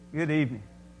Good evening.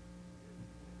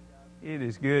 It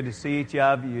is good to see each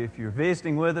of you. If you're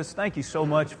visiting with us, thank you so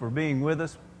much for being with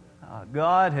us.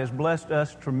 God has blessed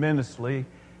us tremendously,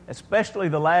 especially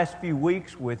the last few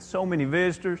weeks with so many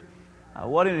visitors.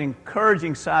 What an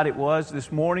encouraging sight it was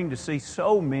this morning to see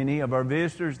so many of our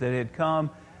visitors that had come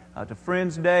to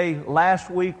Friends Day last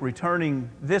week, returning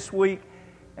this week.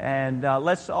 And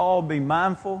let's all be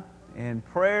mindful in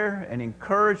prayer and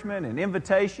encouragement and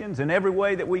invitations in every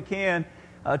way that we can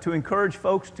to encourage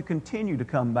folks to continue to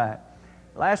come back.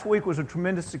 Last week was a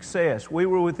tremendous success. We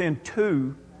were within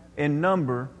 2 in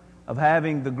number of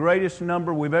having the greatest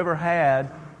number we've ever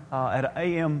had at an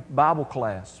AM Bible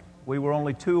class. We were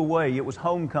only 2 away. It was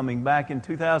homecoming back in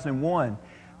 2001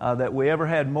 that we ever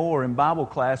had more in Bible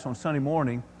class on Sunday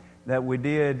morning that we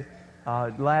did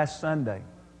last Sunday.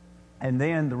 And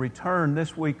then the return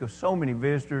this week of so many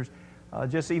visitors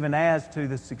just even adds to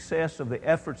the success of the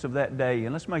efforts of that day.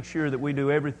 And let's make sure that we do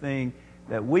everything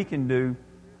that we can do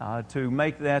to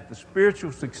make that the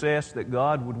spiritual success that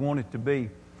God would want it to be.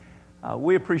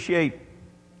 We appreciate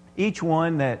each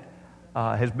one that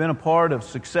has been a part of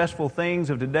successful things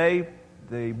of today.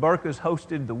 The Burkas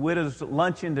hosted the Widows'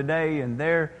 Luncheon today in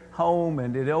their home,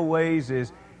 and it always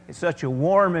is such a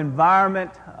warm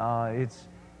environment.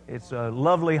 It's a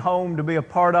lovely home to be a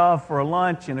part of for a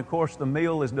lunch, and of course the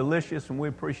meal is delicious, and we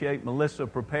appreciate Melissa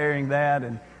preparing that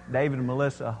and David and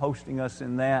Melissa hosting us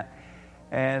in that.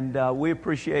 And we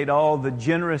appreciate all the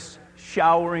generous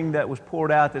showering that was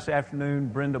poured out this afternoon,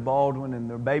 Brenda Baldwin and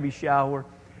their baby shower,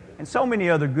 and so many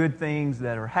other good things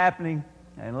that are happening.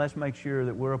 And let's make sure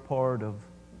that we're a part of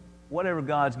whatever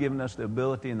God's given us the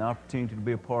ability and the opportunity to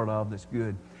be a part of that's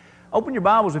good. Open your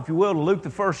Bibles, if you will, to Luke, the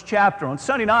 1st chapter. On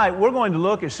Sunday night, we're going to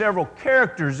look at several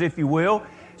characters, if you will,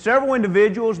 several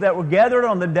individuals that were gathered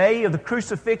on the day of the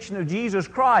crucifixion of Jesus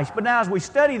Christ. But now as we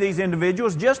study these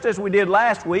individuals, just as we did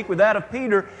last week with that of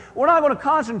Peter, we're not going to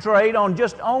concentrate on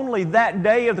just only that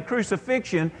day of the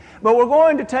crucifixion, but we're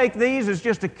going to take these as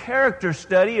just a character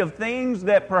study of things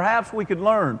that perhaps we could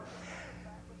learn.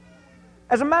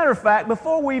 As a matter of fact,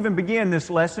 before we even begin this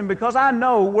lesson, because I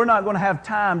know we're not going to have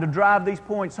time to drive these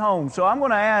points home, so I'm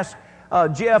going to ask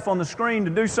Jeff on the screen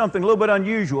to do something a little bit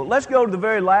unusual. Let's go to the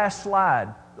very last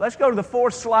slide. Let's go to the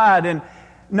 4th slide and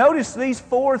notice these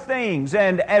 4 things.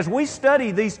 And as we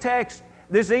study these texts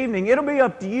this evening, it'll be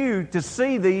up to you to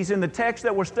see these in the text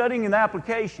that we're studying in the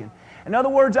application. In other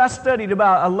words, I studied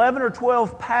about 11 or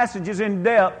 12 passages in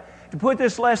depth to put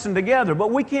this lesson together,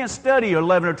 but we can't study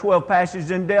 11 or 12 passages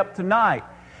in depth tonight.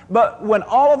 But when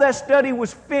all of that study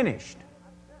was finished,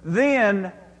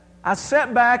 then I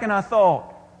sat back and I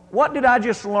thought, what did I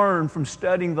just learn from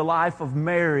studying the life of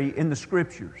Mary in the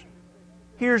Scriptures?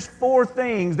 Here's 4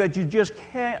 things that you just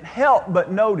can't help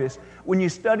but notice when you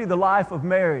study the life of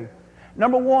Mary.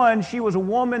 Number 1, she was a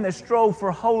woman that strove for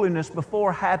holiness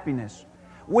before happiness.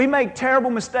 We make terrible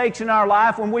mistakes in our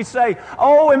life when we say,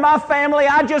 oh, in my family,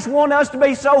 I just want us to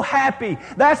be so happy.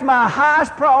 That's my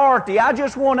highest priority. I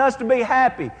just want us to be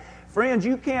happy. Friends,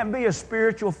 you can't be a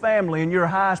spiritual family and your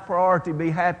highest priority be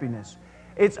happiness.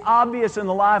 It's obvious in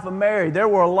the life of Mary. There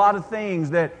were a lot of things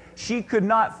that she could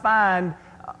not find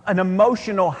an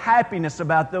emotional happiness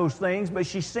about those things, but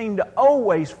she seemed to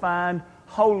always find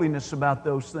holiness about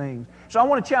those things. So I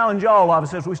want to challenge all of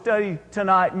us as we study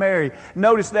tonight Mary.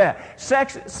 Notice that.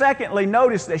 Secondly,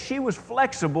 notice that she was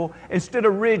flexible instead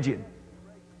of rigid.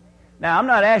 Now, I'm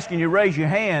not asking you to raise your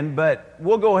hand, but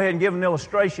we'll go ahead and give an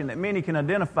illustration that many can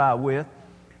identify with.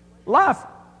 Life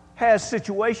has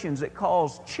situations that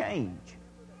cause change.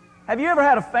 Have you ever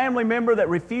had a family member that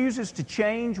refuses to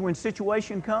change when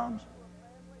situation comes?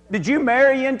 Did you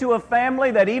marry into a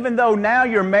family that even though now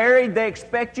you're married, they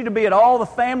expect you to be at all the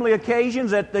family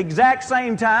occasions at the exact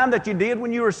same time that you did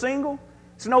when you were single?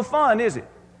 It's no fun, is it?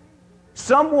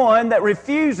 Someone that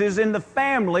refuses in the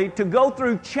family to go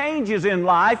through changes in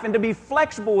life and to be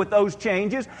flexible with those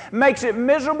changes makes it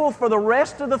miserable for the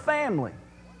rest of the family.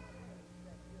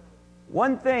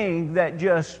 One thing that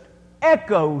just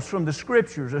echoes from the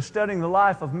Scriptures of studying the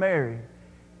life of Mary,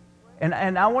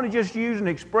 and I want to just use an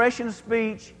expression of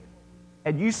speech,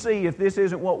 and you see if this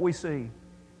isn't what we see.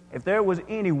 If there was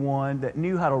anyone that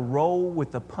knew how to roll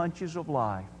with the punches of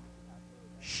life,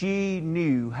 she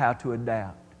knew how to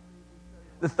adapt.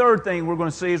 The third thing we're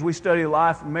going to see as we study the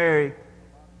life of Mary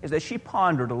is that she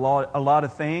pondered a lot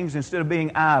of things instead of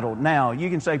being idle. Now, you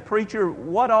can say, preacher,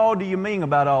 what all do you mean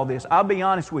about all this? I'll be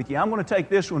honest with you. I'm going to take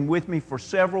this one with me for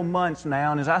several months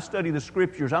now, and as I study the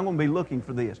Scriptures, I'm going to be looking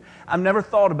for this. I've never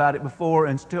thought about it before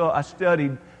until I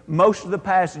studied most of the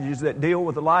passages that deal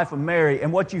with the life of Mary,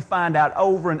 and what you find out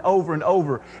over and over and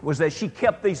over was that she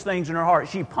kept these things in her heart.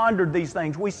 She pondered these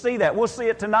things. We see that. We'll see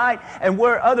it tonight, and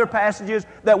there are other passages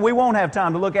that we won't have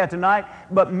time to look at tonight,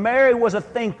 but Mary was a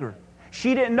thinker.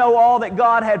 She didn't know all that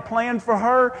God had planned for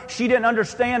her. She didn't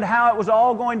understand how it was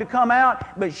all going to come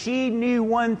out, but she knew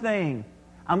one thing.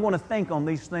 I'm going to think on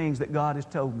these things that God has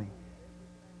told me.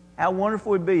 How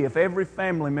wonderful it would be if every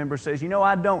family member says, you know,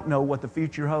 I don't know what the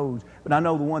future holds, but I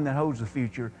know the one that holds the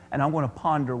future, and I'm going to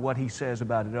ponder what He says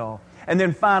about it all. And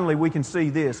then finally, we can see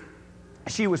this.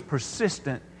 She was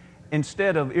persistent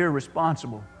instead of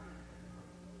irresponsible.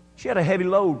 She had a heavy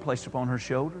load placed upon her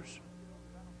shoulders.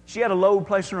 She had a load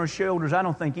placed on her shoulders. I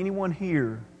don't think anyone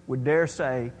here would dare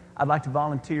say, I'd like to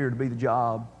volunteer to be the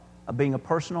job of being a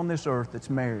person on this earth that's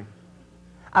married.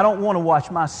 I don't want to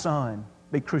watch my son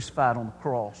be crucified on the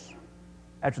cross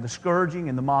after the scourging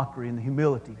and the mockery and the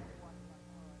humility.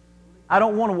 I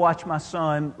don't want to watch my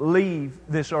son leave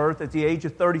this earth at the age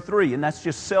of 33, and that's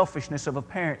just selfishness of a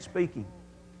parent speaking.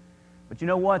 But you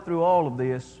know what? Through all of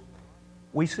this,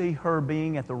 we see her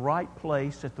being at the right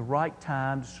place at the right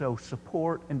time to show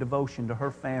support and devotion to her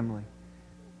family.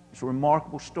 It's a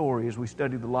remarkable story as we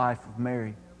study the life of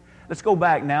Mary. Let's go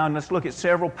back now and let's look at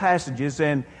several passages.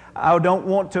 And I don't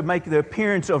want to make the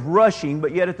appearance of rushing,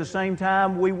 but yet at the same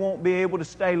time, we won't be able to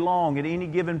stay long at any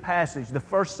given passage. The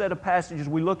first set of passages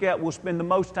we look at, we'll spend the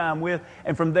most time with,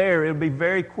 and from there, it'll be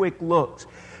very quick looks.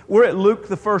 We're at Luke,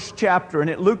 the first chapter, and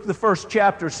at Luke, the first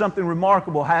chapter, something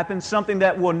remarkable happens, something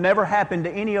that will never happen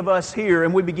to any of us here,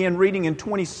 and we begin reading in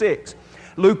 26.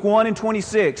 Luke 1 and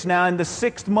 26. Now in the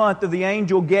 6th month of the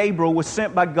angel Gabriel was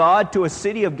sent by God to a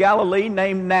city of Galilee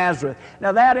named Nazareth.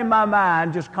 Now that in my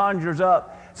mind just conjures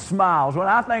up smiles. When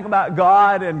I think about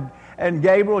God and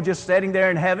Gabriel just sitting there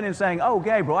in heaven and saying, oh,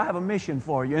 Gabriel, I have a mission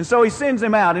for you. And so He sends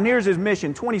him out, and here's his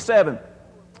mission, 27.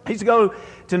 He's to go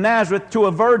to Nazareth to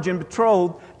a virgin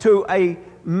betrothed to a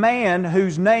man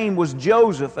whose name was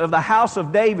Joseph of the house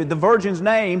of David. The virgin's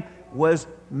name was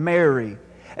Mary.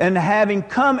 And having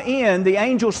come in, the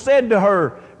angel said to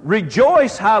her,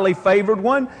 rejoice, highly favored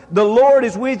one, the Lord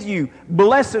is with you.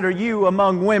 Blessed are you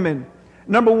among women.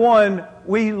 Number one,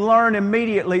 we learn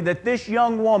immediately that this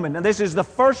young woman, and this is the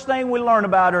first thing we learn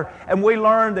about her, and we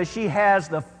learn that she has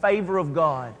the favor of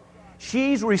God.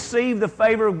 She's received the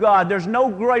favor of God. There's no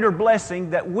greater blessing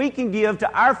that we can give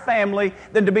to our family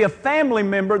than to be a family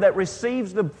member that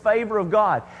receives the favor of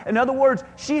God. In other words,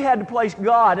 she had to place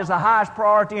God as the highest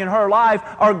priority in her life,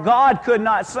 or God could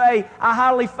not say, I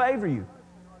highly favor you.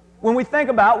 When we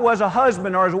think about, well, as a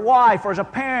husband or as a wife or as a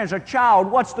parent or a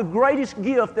child, what's the greatest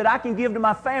gift that I can give to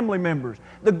my family members?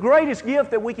 The greatest gift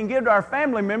that we can give to our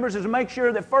family members is to make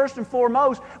sure that first and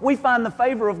foremost, we find the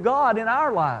favor of God in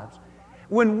our lives.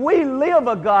 When we live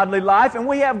a godly life and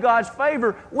we have God's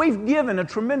favor, we've given a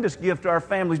tremendous gift to our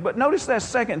families. But notice that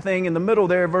second thing in the middle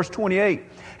there, verse 28.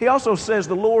 He also says,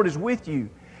 the Lord is with you.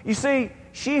 You see,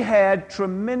 she had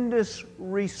tremendous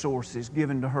resources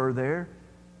given to her there.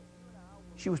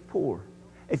 She was poor.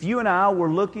 If you and I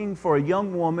were looking for a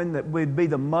young woman that would be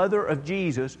the mother of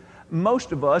Jesus,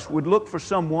 most of us would look for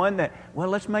someone that, well,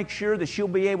 let's make sure that she'll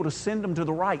be able to send them to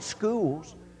the right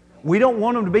schools. We don't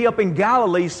want them to be up in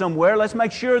Galilee somewhere. Let's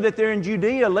make sure that they're in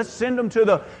Judea. Let's send them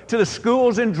to the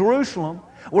schools in Jerusalem.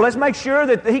 Well, let's make sure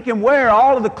that he can wear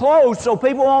all of the clothes so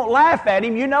people won't laugh at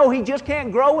him. You know, he just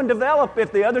can't grow and develop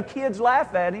if the other kids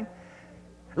laugh at him.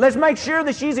 Let's make sure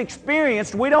that she's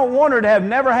experienced. We don't want her to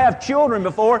never have children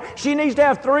before. She needs to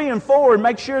have 3 and 4 and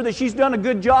make sure that she's done a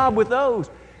good job with those.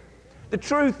 The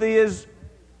truth is,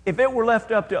 if it were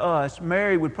left up to us,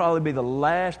 Mary would probably be the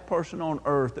last person on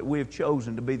earth that we have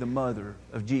chosen to be the mother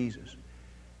of Jesus.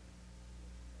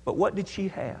 But what did she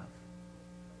have?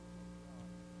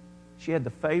 She had the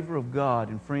favor of God,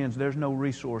 and friends, there's no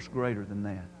resource greater than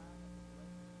that.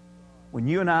 When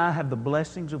you and I have the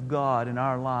blessings of God in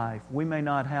our life, we may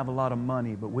not have a lot of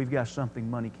money, but we've got something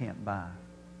money can't buy.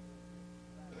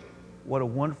 What a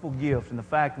wonderful gift, and the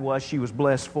fact was she was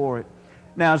blessed for it.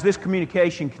 Now, as this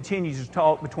communication continues to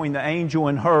talk between the angel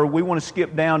and her, we want to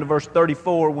skip down to verse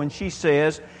 34 when she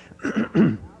says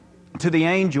to the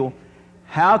angel,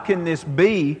 how can this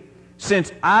be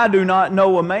since I do not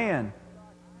know a man?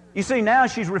 You see, now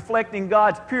she's reflecting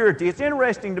God's purity. It's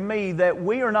interesting to me that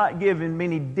we are not given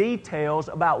many details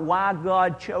about why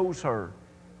God chose her.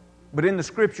 But in the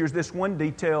Scriptures, this one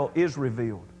detail is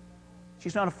revealed.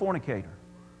 She's not a fornicator.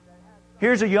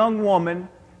 Here's a young woman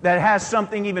that has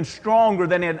something even stronger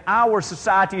than in our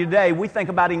society today. We think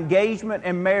about engagement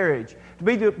and marriage. To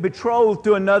be betrothed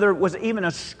to another was even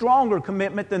a stronger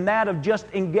commitment than that of just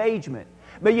engagement.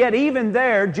 But yet even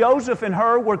there, Joseph and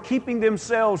her were keeping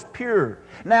themselves pure.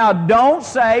 Now don't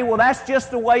say, well, that's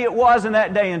just the way it was in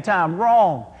that day and time.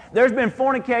 Wrong. There's been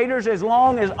fornicators as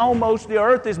long as almost the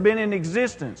earth has been in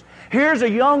existence. Here's a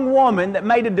young woman that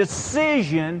made a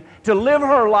decision to live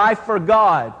her life for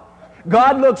God.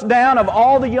 God looks down of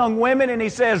all the young women and He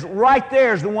says, right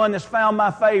there's the one that's found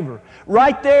my favor.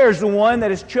 Right there's the one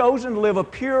that has chosen to live a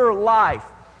pure life.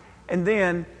 And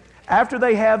then, after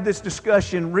they have this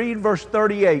discussion, read verse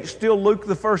 38, still Luke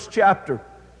the first chapter.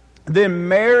 Then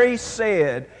Mary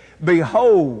said,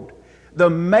 behold, the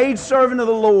maidservant of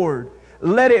the Lord,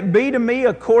 let it be to me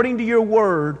according to your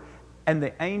word. And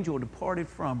the angel departed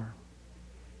from her.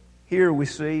 Here we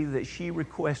see that she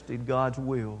requested God's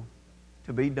will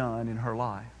to be done in her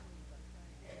life.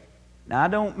 Now, I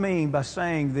don't mean by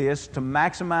saying this to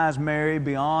maximize Mary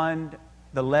beyond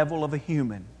the level of a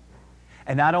human.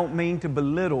 And I don't mean to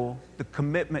belittle the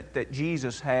commitment that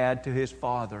Jesus had to His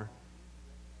Father.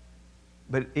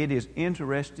 But it is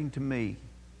interesting to me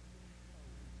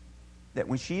that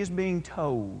when she is being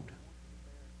told,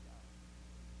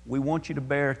 we want you to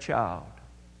bear a child.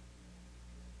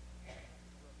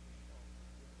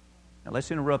 Now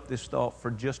let's interrupt this thought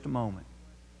for just a moment.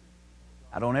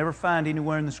 I don't ever find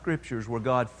anywhere in the Scriptures where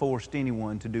God forced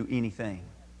anyone to do anything.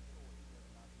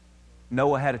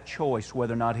 Noah had a choice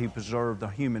whether or not he preserved the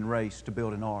human race to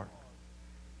build an ark.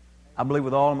 I believe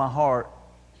with all of my heart,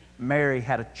 Mary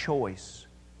had a choice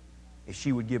if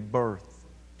she would give birth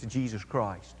to Jesus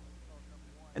Christ.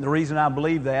 And the reason I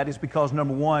believe that is because,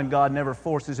 number one, God never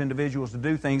forces individuals to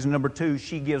do things. And number two,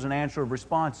 she gives an answer of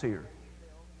response here.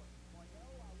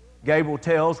 Gabriel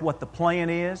tells what the plan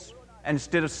is. And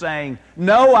instead of saying,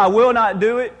 no, I will not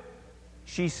do it,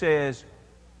 she says,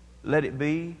 let it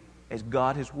be as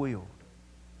God has willed.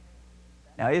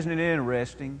 Now, isn't it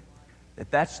interesting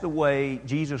that that's the way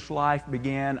Jesus' life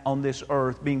began on this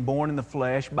earth, being born in the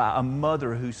flesh by a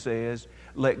mother who says,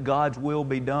 let God's will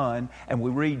be done. And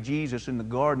we read Jesus in the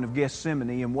Garden of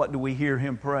Gethsemane, and what do we hear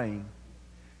Him praying?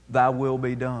 Thy will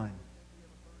be done.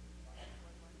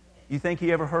 You think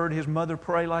He ever heard His mother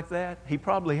pray like that? He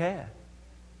probably had.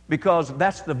 Because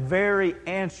that's the very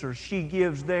answer she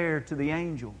gives there to the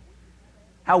angel.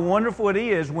 How wonderful it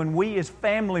is when we as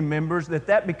family members,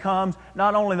 that becomes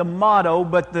not only the motto,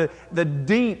 but the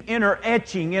deep inner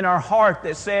etching in our heart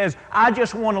that says, I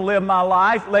just want to live my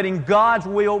life letting God's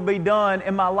will be done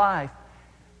in my life.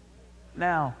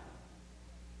 Now,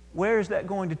 where is that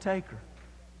going to take her?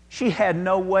 She had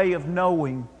no way of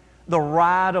knowing the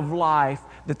ride of life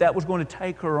that was going to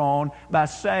take her on by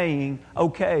saying,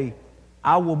 okay,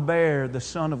 I will bear the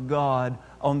Son of God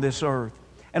on this earth.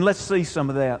 And let's see some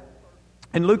of that.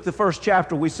 In Luke, the first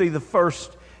chapter, we see the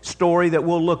first story that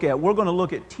we'll look at. We're going to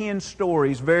look at 10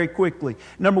 stories very quickly.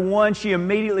 Number one, she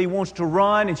immediately wants to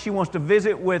run and she wants to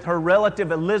visit with her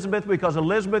relative Elizabeth, because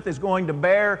Elizabeth is going to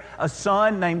bear a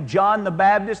son named John the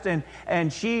Baptist,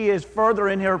 and she is further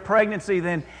in her pregnancy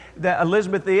than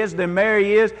Elizabeth is, than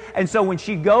Mary is. And so when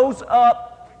she goes up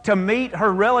to meet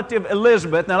her relative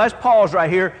Elizabeth. Now let's pause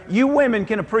right here. You women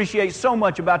can appreciate so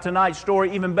much about tonight's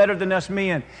story, even better than us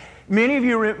men. Many of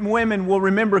you women will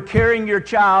remember carrying your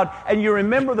child, and you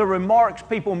remember the remarks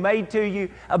people made to you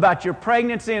about your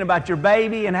pregnancy and about your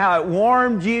baby, and how it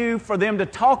warmed you for them to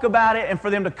talk about it and for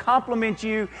them to compliment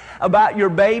you about your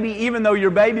baby, even though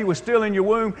your baby was still in your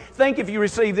womb. Think if you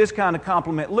received this kind of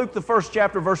compliment. Luke, the first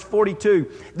chapter, verse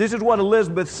 42. This is what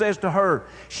Elizabeth says to her.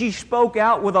 She spoke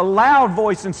out with a loud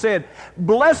voice and said,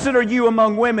 blessed are you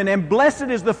among women, and blessed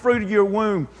is the fruit of your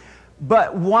womb.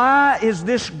 But why is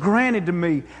this granted to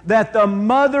me, that the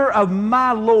mother of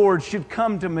my Lord should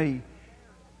come to me?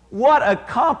 What a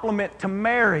compliment to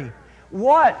Mary.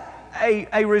 What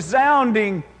a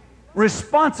resounding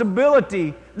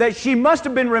responsibility that she must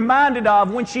have been reminded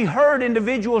of when she heard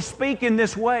individuals speak in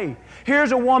this way.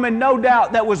 Here's a woman, no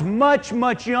doubt, that was much,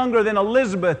 much younger than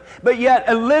Elizabeth, but yet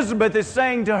Elizabeth is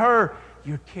saying to her,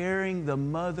 you're carrying the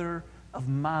mother of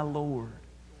my Lord.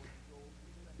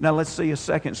 Now let's see a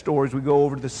second story as we go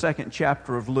over to the second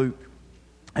chapter of Luke.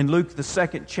 In Luke, the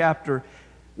second chapter,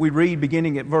 we read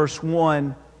beginning at verse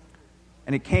 1,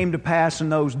 and it came to pass in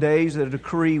those days that a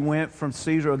decree went from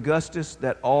Caesar Augustus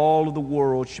that all of the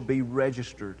world should be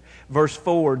registered. Verse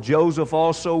 4, Joseph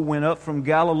also went up from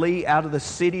Galilee out of the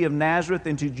city of Nazareth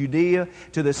into Judea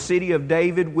to the city of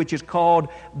David, which is called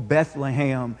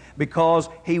Bethlehem, because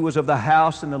he was of the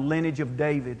house and the lineage of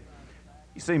David.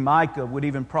 You see, Micah would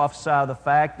even prophesy the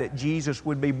fact that Jesus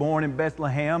would be born in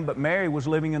Bethlehem, but Mary was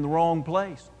living in the wrong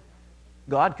place.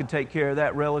 God could take care of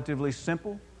that relatively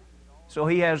simple. So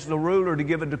He has the ruler to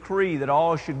give a decree that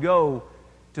all should go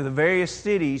to the various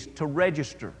cities to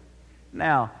register.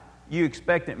 Now, you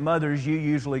expectant mothers, you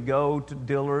usually go to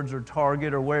Dillard's or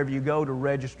Target or wherever you go to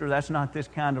register. That's not this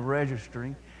kind of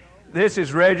registering. This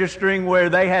is registering where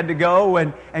they had to go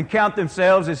and count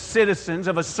themselves as citizens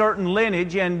of a certain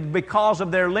lineage, and because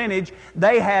of their lineage,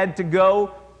 they had to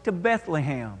go to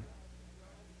Bethlehem.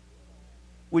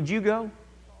 Would you go?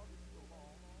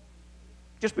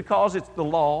 Just because it's the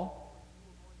law.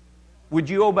 Would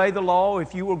you obey the law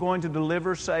if you were going to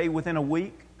deliver, say, within a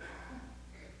week,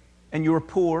 and you were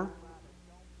poor,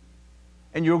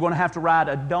 and you were going to have to ride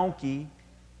a donkey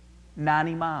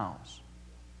 90 miles?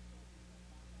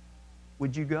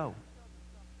 Would you go?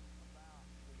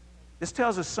 This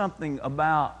tells us something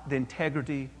about the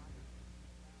integrity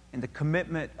and the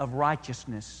commitment of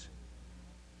righteousness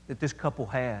that this couple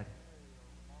had.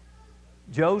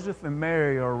 Joseph and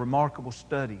Mary are a remarkable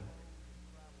study.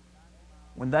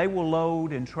 When they will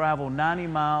load and travel 90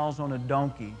 miles on a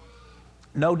donkey,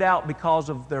 no doubt because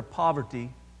of their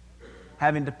poverty,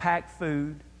 having to pack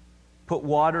food, put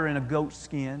water in a goat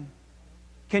skin.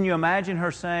 Can you imagine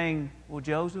her saying, well,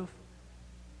 Joseph,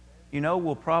 you know,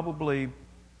 we'll probably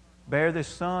bear this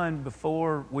son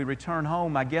before we return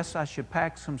home. I guess I should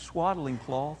pack some swaddling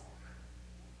cloth.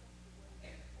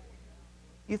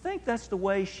 You think that's the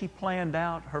way she planned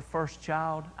out her first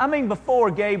child? I mean,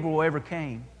 before Gabriel ever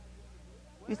came.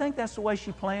 You think that's the way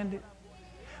she planned it?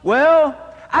 Well,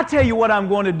 I tell you what I'm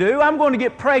going to do. I'm going to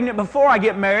get pregnant before I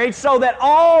get married so that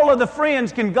all of the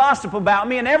friends can gossip about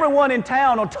me and everyone in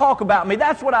town will talk about me.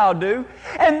 That's what I'll do.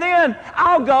 And then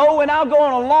I'll go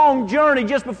on a long journey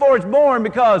just before it's born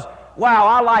because, wow,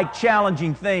 I like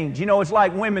challenging things. You know, it's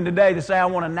like women today that say, I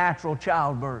want a natural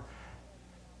childbirth.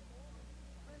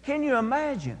 Can you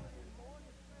imagine?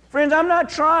 Friends, I'm not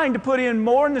trying to put in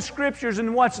more in the Scriptures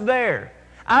than what's there.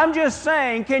 I'm just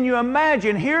saying, can you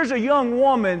imagine, here's a young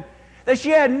woman that she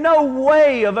had no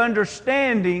way of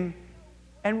understanding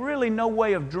and really no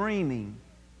way of dreaming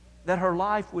that her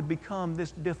life would become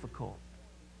this difficult.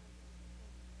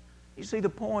 You see, the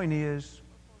point is,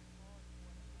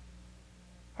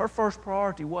 her first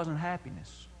priority wasn't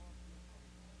happiness.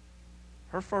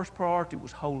 Her first priority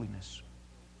was holiness.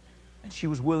 And she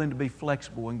was willing to be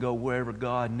flexible and go wherever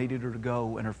God needed her to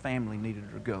go and her family needed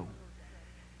her to go.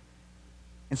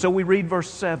 And so we read verse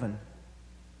 7,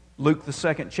 Luke the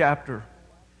 2nd chapter.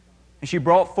 And she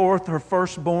brought forth her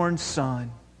firstborn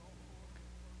son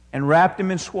and wrapped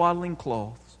him in swaddling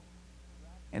cloths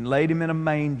and laid him in a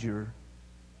manger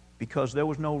because there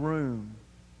was no room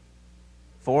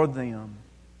for them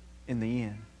in the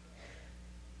inn.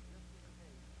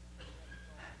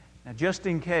 Now, just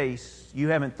in case you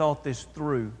haven't thought this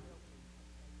through,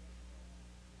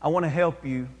 I want to help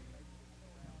you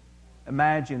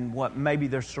imagine what maybe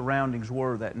their surroundings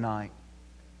were that night.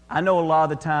 I know a lot of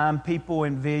the time people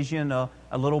envision a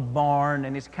little barn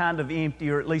and it's kind of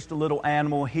empty, or at least a little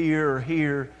animal here or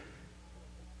here.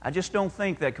 I just don't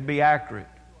think that could be accurate.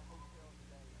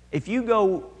 If you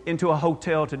go into a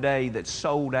hotel today that's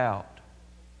sold out,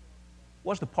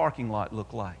 what's the parking lot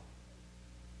look like?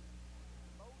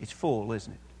 It's full,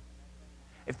 isn't it?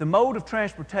 If the mode of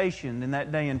transportation in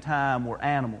that day and time were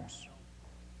animals,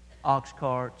 ox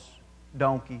carts,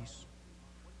 donkeys,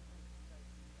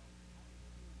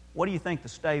 what do you think the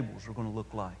stables are going to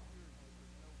look like?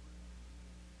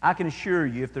 I can assure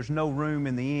you, if there's no room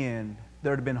in the inn,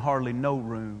 there'd have been hardly no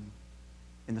room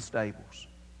in the stables.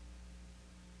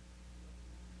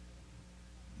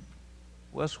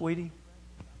 Well, sweetie,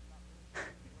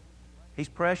 he's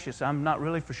precious. I'm not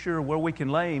really for sure where we can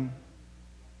lay him.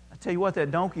 I tell you what,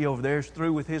 that donkey over there is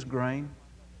through with his grain.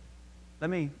 Let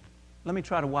me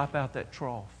try to wipe out that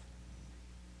trough.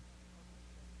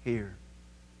 Here.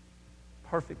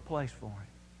 Perfect place for him.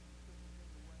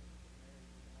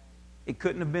 It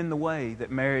couldn't have been the way that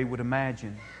Mary would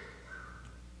imagine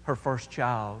her first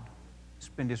child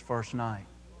spend his first night.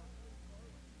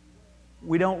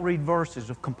 We don't read verses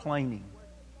of complaining.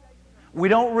 We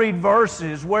don't read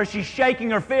verses where she's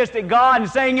shaking her fist at God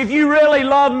and saying, if you really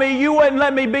love me, you wouldn't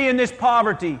let me be in this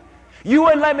poverty. You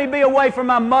wouldn't let me be away from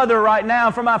my mother right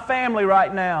now, from my family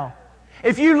right now.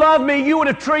 If you loved me, you would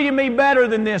have treated me better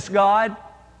than this, God.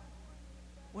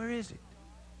 Where is it?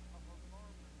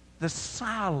 The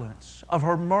silence of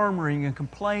her murmuring and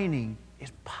complaining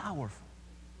is powerful.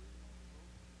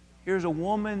 Here's a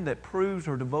woman that proves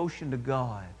her devotion to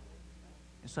God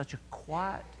in such a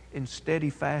quiet and steady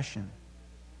fashion.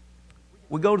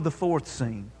 We go to the fourth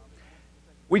scene.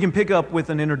 We can pick up with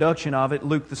an introduction of it,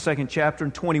 Luke the 2nd chapter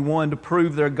and 21, to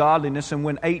prove their godliness. And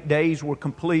when 8 days were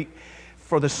complete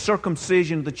for the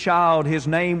circumcision of the child, his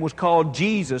name was called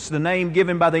Jesus, the name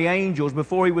given by the angels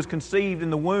before he was conceived in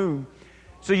the womb.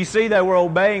 So you see, they were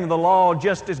obeying the law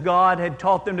just as God had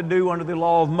taught them to do under the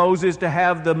law of Moses, to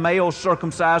have the male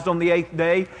circumcised on the 8th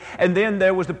day. And then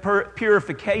there was the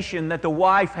purification that the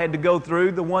wife had to go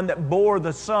through. The one that bore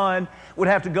the son would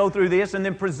have to go through this and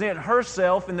then present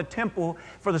herself in the temple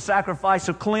for the sacrifice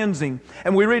of cleansing.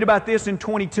 And we read about this in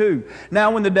 22.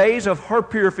 Now when the days of her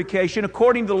purification,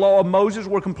 according to the law of Moses,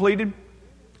 were completed,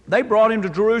 they brought him to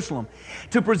Jerusalem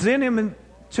to present him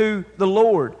to the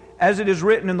Lord. As it is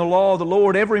written in the law of the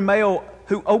Lord, every male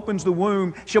who opens the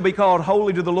womb shall be called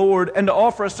holy to the Lord, and to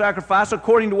offer a sacrifice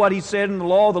according to what he said in the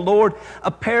law of the Lord, a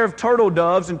pair of turtle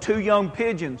doves and 2 young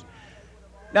pigeons.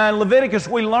 Now in Leviticus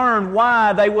we learn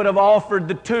why they would have offered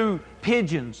the 2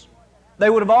 pigeons. They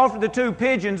would have offered the 2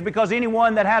 pigeons because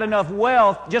anyone that had enough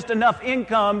wealth, just enough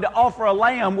income to offer a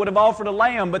lamb, would have offered a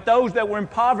lamb. But those that were in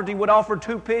poverty would offer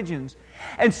 2 pigeons.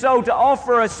 And so to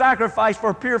offer a sacrifice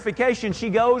for purification, she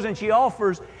goes and she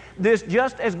offers this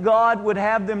just as God would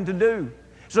have them to do.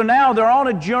 So now they're on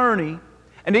a journey,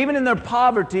 and even in their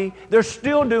poverty, they're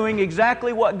still doing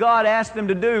exactly what God asked them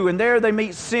to do. And there they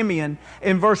meet Simeon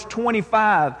in verse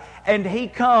 25. And he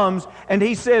comes and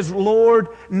he says, Lord,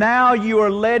 now you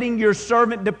are letting your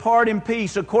servant depart in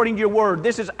peace according to your word.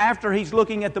 This is after he's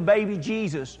looking at the baby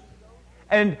Jesus.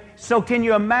 And so can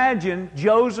you imagine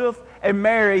Joseph and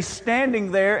Mary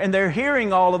standing there and they're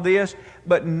hearing all of this,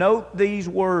 but note these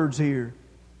words here.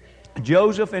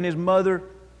 Joseph and his mother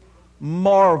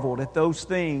marveled at those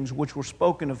things which were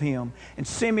spoken of him. And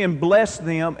Simeon blessed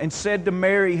them and said to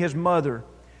Mary his mother,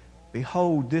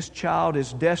 Behold, this child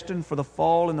is destined for the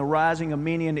fall and the rising of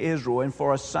many in Israel, and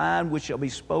for a sign which shall be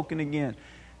spoken again.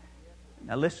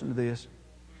 Now listen to this.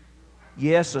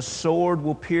 Yes, a sword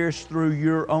will pierce through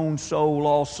your own soul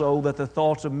also, that the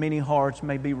thoughts of many hearts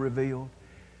may be revealed.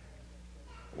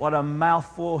 What a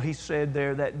mouthful he said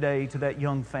there that day to that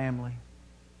young family.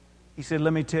 He said,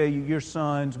 let me tell you, your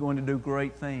son's going to do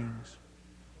great things,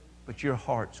 but your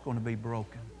heart's going to be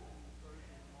broken.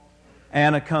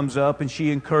 Anna comes up and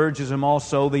she encourages him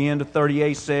also. The end of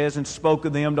 38 says, and spoke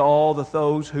of them to all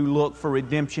those who look for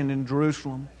redemption in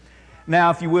Jerusalem. Now,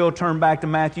 if you will, turn back to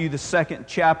Matthew, the 2nd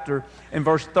chapter, and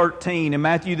verse 13. In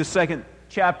Matthew, the 2nd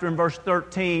chapter, and verse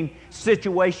 13,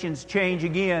 situations change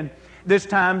again. This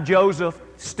time, Joseph,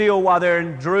 still while they're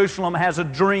in Jerusalem, has a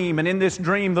dream. And in this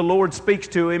dream, the Lord speaks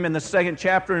to him in the 2nd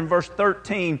chapter, in verse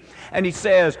 13. And he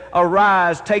says,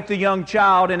 Arise, take the young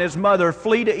child and his mother,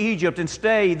 flee to Egypt and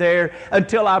stay there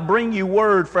until I bring you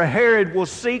word. For Herod will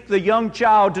seek the young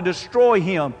child to destroy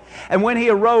him. And when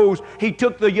he arose, he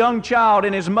took the young child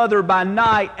and his mother by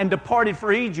night and departed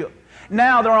for Egypt.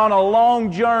 Now they're on a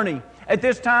long journey. At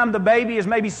this time, the baby is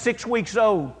maybe 6 weeks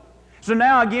old. So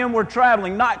now again we're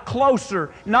traveling, not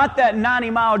closer, not that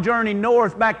 90-mile journey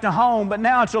north back to home, but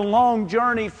now it's a long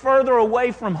journey further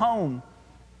away from home.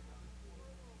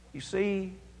 You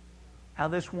see how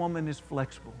this woman is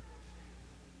flexible.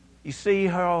 You see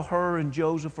how her and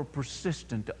Joseph are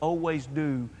persistent to always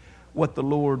do what the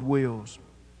Lord wills.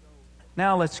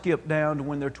 Now let's skip down to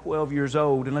when they're 12 years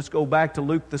old, and let's go back to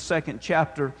Luke the 2nd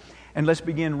chapter, and let's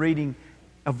begin reading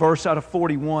a verse out of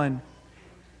 41.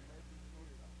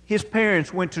 His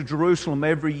parents went to Jerusalem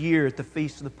every year at the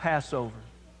feast of the Passover.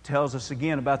 It tells us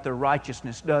again about their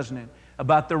righteousness, doesn't it?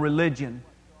 About their religion.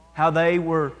 How they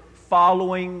were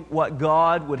following what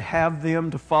God would have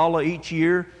them to follow each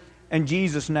year. And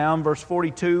Jesus now, in verse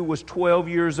 42, was 12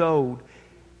 years old.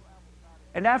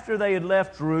 And after they had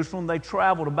left Jerusalem, they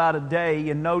traveled about a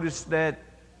day and noticed that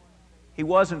He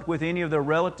wasn't with any of their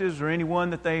relatives or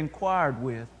anyone that they inquired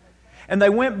with. And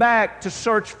they went back to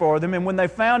search for them, and when they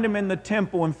found Him in the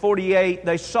temple in 48,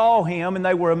 they saw Him and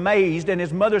they were amazed. And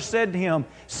His mother said to Him,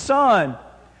 Son,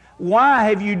 why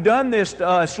have you done this to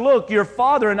us? Look, your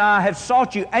father and I have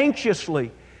sought you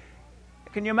anxiously.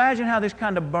 Can you imagine how this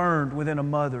kind of burned within a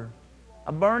mother?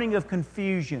 A burning of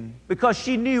confusion, because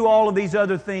she knew all of these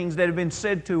other things that had been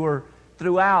said to her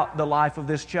throughout the life of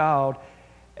this child.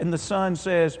 And the son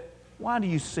says, Why do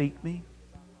you seek me?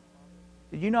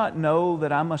 Did you not know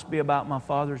that I must be about my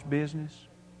Father's business?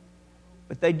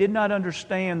 But they did not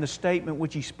understand the statement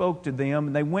which He spoke to them.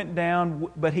 And they went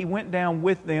down, but He went down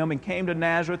with them and came to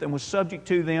Nazareth and was subject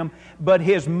to them. But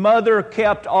His mother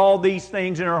kept all these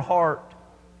things in her heart.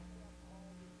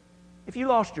 If you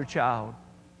lost your child,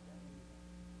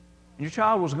 and your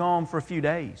child was gone for a few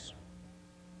days,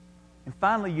 and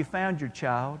finally you found your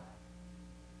child,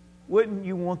 wouldn't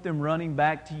you want them running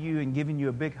back to you and giving you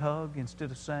a big hug instead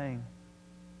of saying,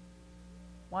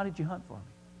 Why did you hunt for me?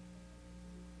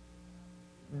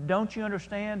 Don't you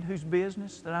understand whose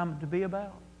business that I'm to be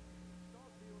about?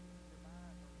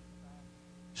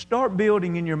 Start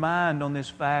building in your mind on this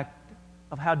fact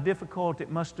of how difficult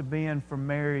it must have been for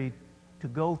Mary to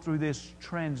go through this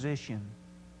transition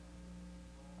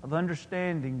of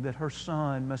understanding that her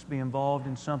son must be involved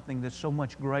in something that's so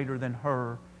much greater than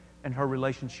her and her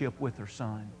relationship with her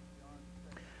son.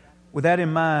 With that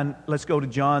in mind, let's go to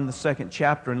John, the 2nd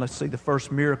chapter, and let's see the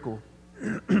first miracle.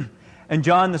 In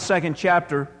John, the 2nd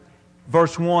chapter,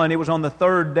 verse 1, it was on the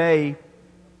 3rd day,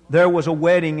 there was a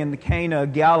wedding in the Cana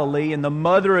of Galilee, and the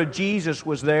mother of Jesus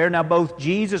was there. Now both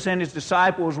Jesus and His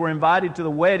disciples were invited to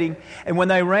the wedding, and when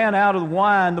they ran out of the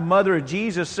wine, the mother of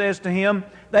Jesus says to Him,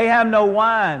 "They have no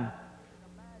wine."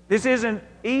 This isn't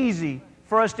easy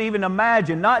for us to even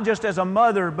imagine, not just as a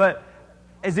mother, but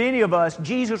as any of us.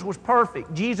 Jesus was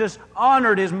perfect. Jesus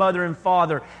honored His mother and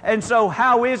father. And so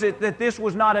how is it that this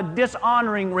was not a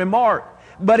dishonoring remark?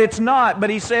 But it's not. But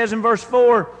He says in verse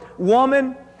 4,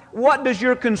 "Woman, what does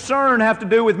your concern have to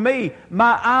do with me?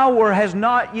 My hour has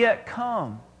not yet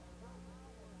come."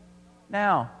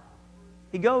 Now,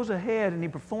 He goes ahead and He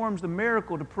performs the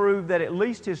miracle to prove that at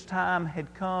least His time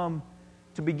had come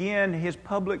to begin His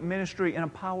public ministry in a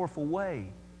powerful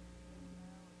way.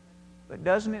 But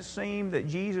doesn't it seem that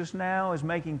Jesus now is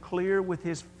making clear with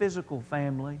His physical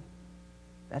family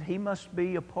that He must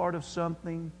be a part of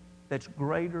something that's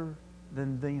greater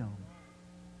than them?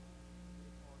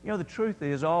 You know, the truth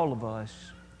is all of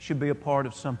us should be a part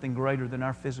of something greater than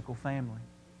our physical family.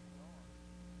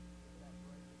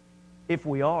 If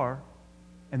we are,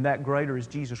 and that greater is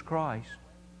Jesus Christ,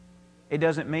 it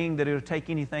doesn't mean that it'll take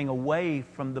anything away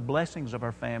from the blessings of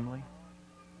our family,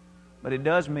 but it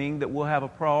does mean that we'll have a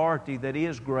priority that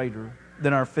is greater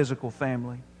than our physical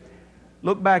family.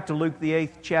 Look back to Luke the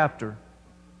 8th chapter.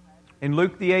 In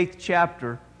Luke the 8th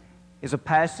chapter is a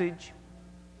passage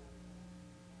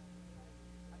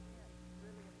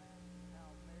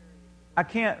I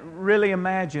can't really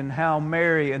imagine how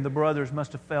Mary and the brothers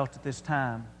must have felt at this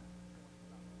time.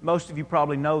 Most of you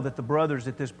probably know that the brothers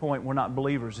at this point were not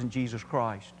believers in Jesus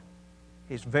Christ.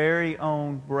 His very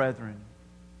own brethren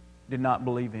did not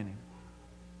believe in Him.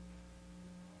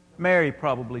 Mary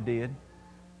probably did.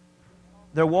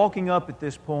 They're walking up at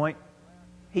this point.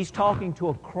 He's talking to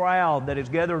a crowd that is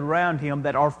gathered around Him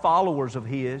that are followers of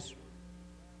His.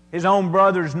 His own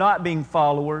brothers not being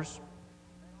followers.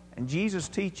 And Jesus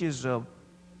teaches a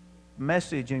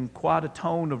message in quite a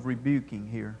tone of rebuking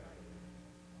here.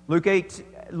 Luke 8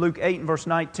 and verse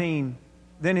 19,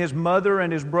 "Then His mother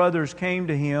and His brothers came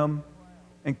to Him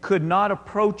and could not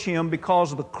approach Him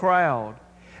because of the crowd.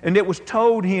 And it was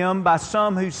told Him by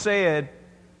some who said,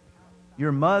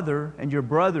 'Your mother and your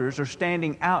brothers are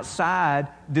standing outside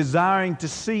desiring to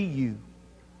see you.'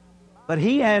 But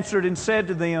He answered and said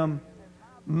to them,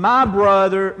 'My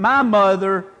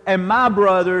mother, and my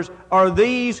brothers are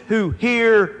these who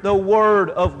hear the Word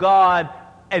of God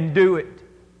and do it.'"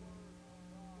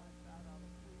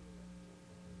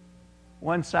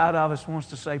 One side of us wants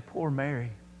to say, poor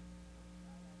Mary.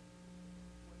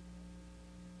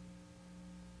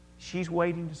 She's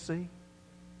waiting to see.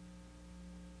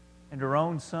 And her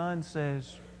own son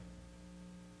says,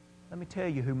 "Let me tell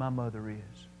you who my mother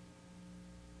is.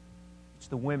 It's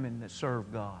the women that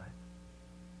serve God.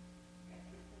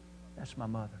 That's my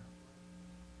mother.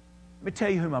 Let me tell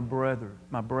you who my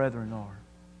brethren are.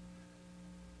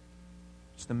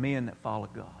 It's the men that follow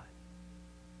God."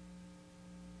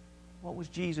 What was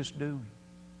Jesus doing?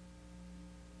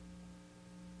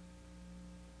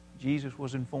 Jesus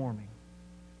was informing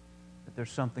that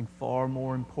there's something far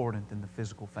more important than the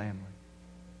physical family.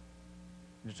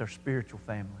 It's our spiritual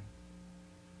family.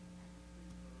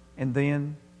 And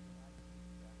then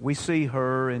we see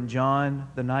her in John,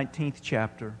 the 19th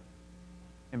chapter,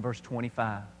 in verse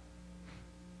 25.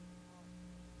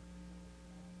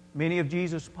 Many of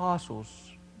Jesus'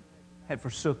 apostles had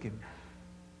forsook Him.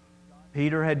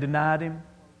 Peter had denied Him.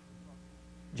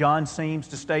 John seems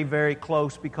to stay very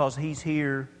close because he's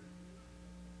here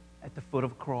at the foot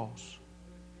of a cross.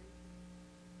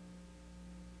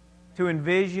 To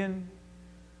envision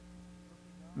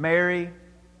Mary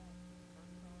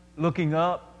looking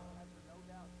up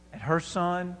at her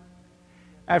son,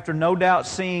 after no doubt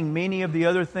seeing many of the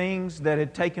other things that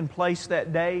had taken place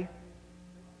that day.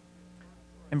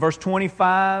 In verse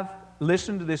 25,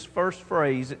 listen to this first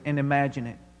phrase and imagine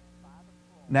it.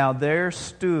 "Now there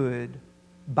stood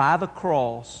by the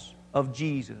cross of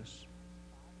Jesus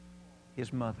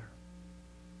His mother."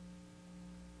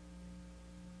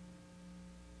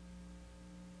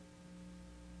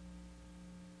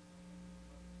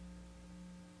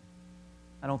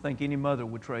 I don't think any mother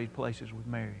would trade places with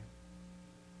Mary.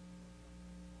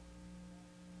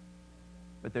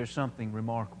 But there's something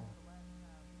remarkable.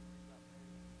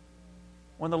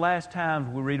 One of the last times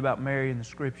we read about Mary in the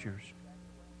Scriptures,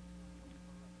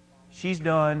 she's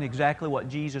done exactly what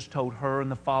Jesus told her and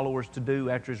the followers to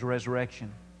do after His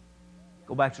resurrection.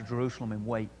 Go back to Jerusalem and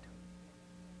wait.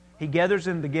 He gathers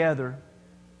them together,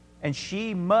 and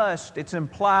she must, it's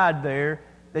implied there,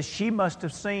 that she must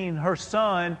have seen her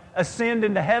Son ascend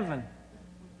into heaven.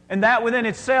 And that within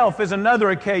itself is another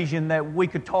occasion that we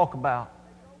could talk about.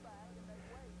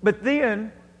 But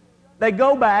then they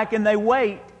go back and they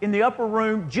wait in the upper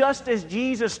room just as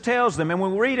Jesus tells them. And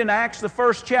when we read in Acts, the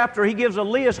first chapter, He gives a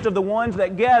list of the ones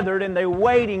that gathered and they're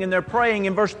waiting and they're praying.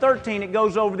 In verse 13, it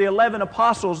goes over the 11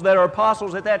 apostles that are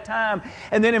apostles at that time.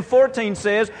 And then in 14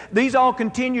 says, these all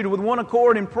continued with one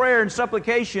accord in prayer and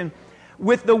supplication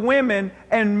with the women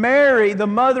and Mary, the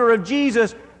mother of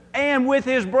Jesus, and with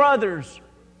His brothers.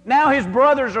 Now His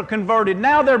brothers are converted.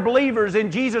 Now they're believers in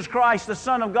Jesus Christ, the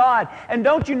Son of God. And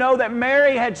don't you know that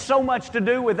Mary had so much to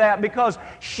do with that because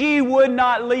she would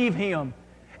not leave Him.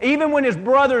 Even when His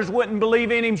brothers wouldn't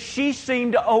believe in Him, she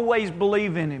seemed to always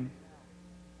believe in Him.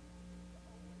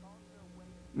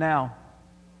 Now,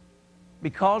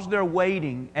 because they're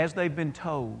waiting as they've been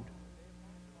told,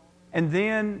 and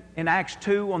then in Acts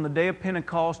 2 on the day of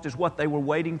Pentecost is what they were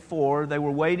waiting for. They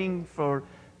were waiting for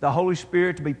the Holy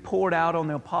Spirit to be poured out on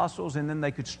the apostles, and then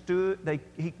they could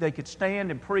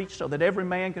stand and preach so that every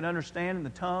man could understand in the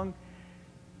tongue.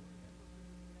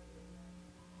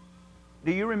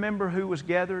 Do you remember who was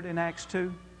gathered in Acts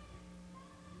 2?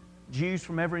 Jews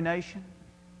from every nation.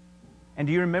 And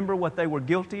do you remember what they were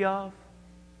guilty of?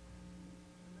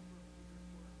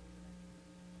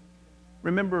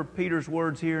 Remember Peter's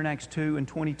words here in Acts 2 and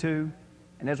 22?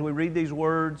 And as we read these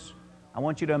words, I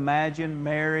want you to imagine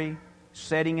Mary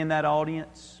sitting in that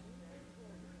audience.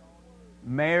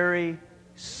 Mary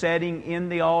sitting in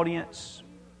the audience.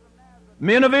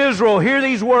 Men of Israel, hear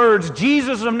these words.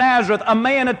 Jesus of Nazareth, a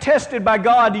man attested by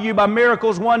God to you by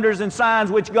miracles, wonders, and signs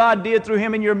which God did through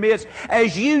Him in your midst,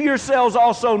 as you yourselves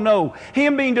also know.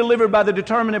 Him being delivered by the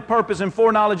determinate purpose and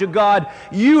foreknowledge of God,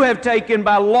 you have taken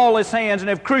by lawless hands and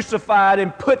have crucified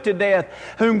and put to death,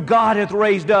 whom God hath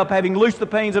raised up, having loosed the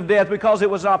pains of death, because it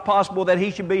was not possible that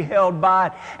He should be held by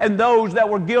it. And those that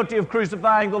were guilty of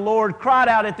crucifying the Lord cried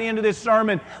out at the end of this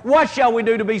sermon, what shall we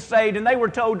do to be saved? And they were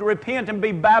told to repent and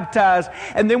be baptized.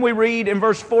 And then we read in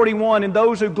verse 41, and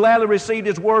those who gladly received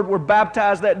His word were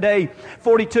baptized that day.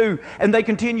 42, and they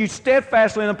continued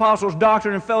steadfastly in the apostles'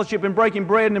 doctrine and fellowship and breaking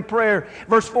bread and in prayer.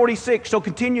 Verse 46, so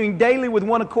continuing daily with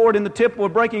one accord in the temple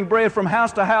of breaking bread from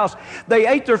house to house, they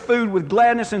ate their food with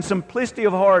gladness and simplicity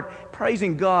of heart,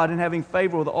 praising God and having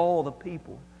favor with all the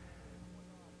people.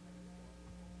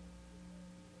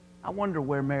 I wonder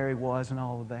where Mary was in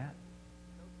all of that.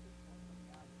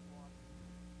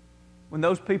 When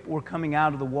those people were coming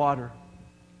out of the water,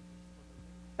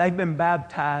 they'd been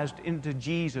baptized into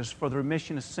Jesus for the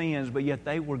remission of sins, but yet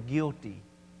they were guilty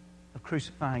of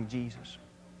crucifying Jesus.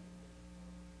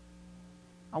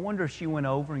 I wonder if she went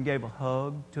over and gave a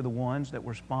hug to the ones that were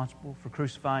responsible for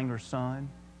crucifying her Son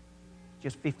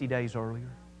just 50 days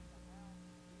earlier.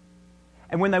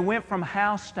 And when they went from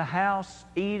house to house,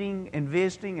 eating and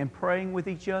visiting and praying with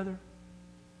each other,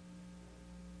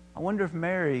 I wonder if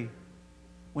Mary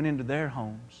went into their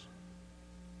homes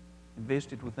and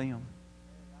visited with them.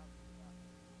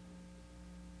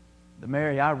 The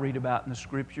Mary I read about in the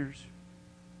Scriptures,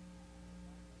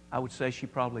 I would say she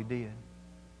probably did.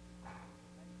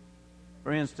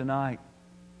 Friends, tonight,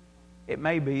 it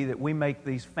may be that we make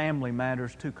these family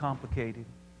matters too complicated.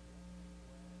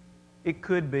 It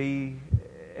could be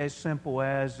as simple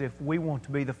as if we want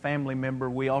to be the family member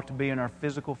we ought to be in our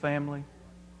physical family,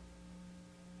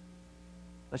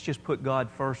 let's just put God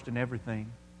first in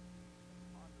everything.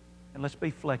 And let's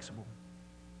be flexible.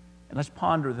 And let's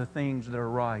ponder the things that are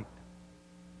right.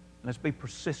 And let's be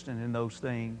persistent in those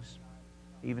things,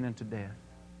 even unto death.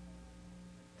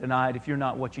 Tonight, if you're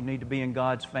not what you need to be in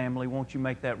God's family, won't you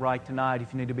make that right tonight?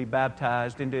 If you need to be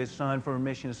baptized into His Son for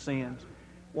remission of sins,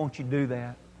 won't you do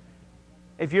that?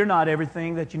 If you're not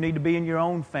everything that you need to be in your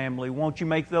own family, won't you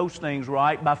make those things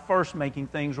right by first making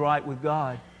things right with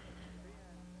God?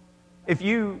 If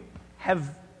you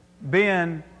have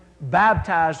been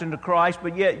baptized into Christ,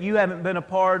 but yet you haven't been a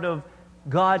part of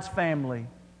God's family,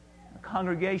 a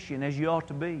congregation as you ought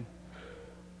to be,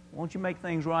 won't you make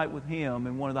things right with Him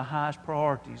in one of the highest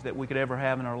priorities that we could ever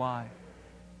have in our life?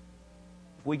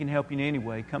 If we can help you in any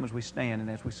way, come as we stand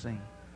and as we sing.